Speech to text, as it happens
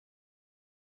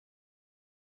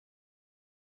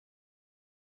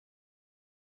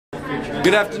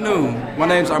Good afternoon. My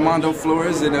name is Armando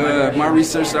Flores, and my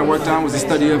research that I worked on was the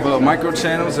study of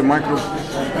microchannels and micro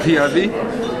P.I.V.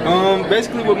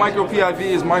 Basically, what micro P.I.V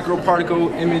is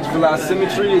microparticle image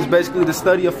velocimetry. Is basically the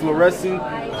study of fluorescent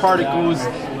particles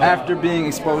after being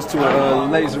exposed to a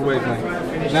laser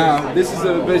wavelength. Now, this is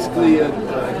basically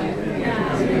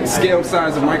a scale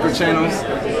size of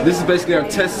microchannels. This is basically our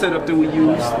test setup that we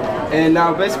use. And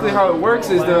now basically how it works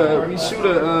is we shoot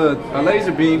a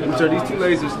laser beam, which are these two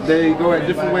lasers. They go at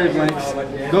different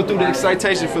wavelengths, go through the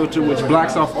excitation filter, which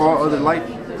blocks off all other light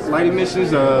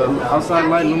emissions, outside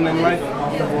light, illuminating light.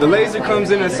 The laser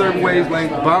comes in at a certain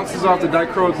wavelength, bounces off the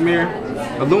dichroic mirror,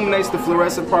 illuminates the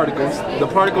fluorescent particles. The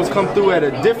particles come through at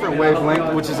a different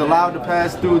wavelength, which is allowed to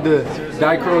pass through the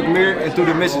dichroic mirror and through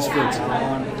the emissions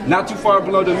filter. Not too far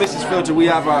below the emissions filter, we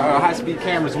have our high-speed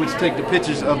cameras, which take the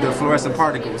pictures of the fluorescent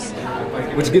particles,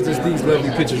 which gives us these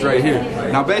lovely pictures right here.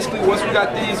 Now basically, once we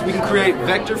got these, we can create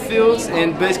vector fields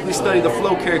and basically study the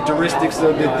flow characteristics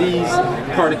that these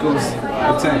particles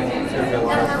obtain.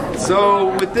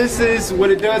 So what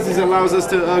it does is it allows us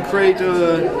to create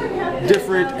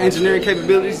different engineering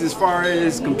capabilities as far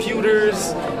as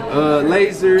computers,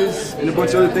 lasers, and a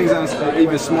bunch of other things on an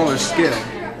even smaller scale.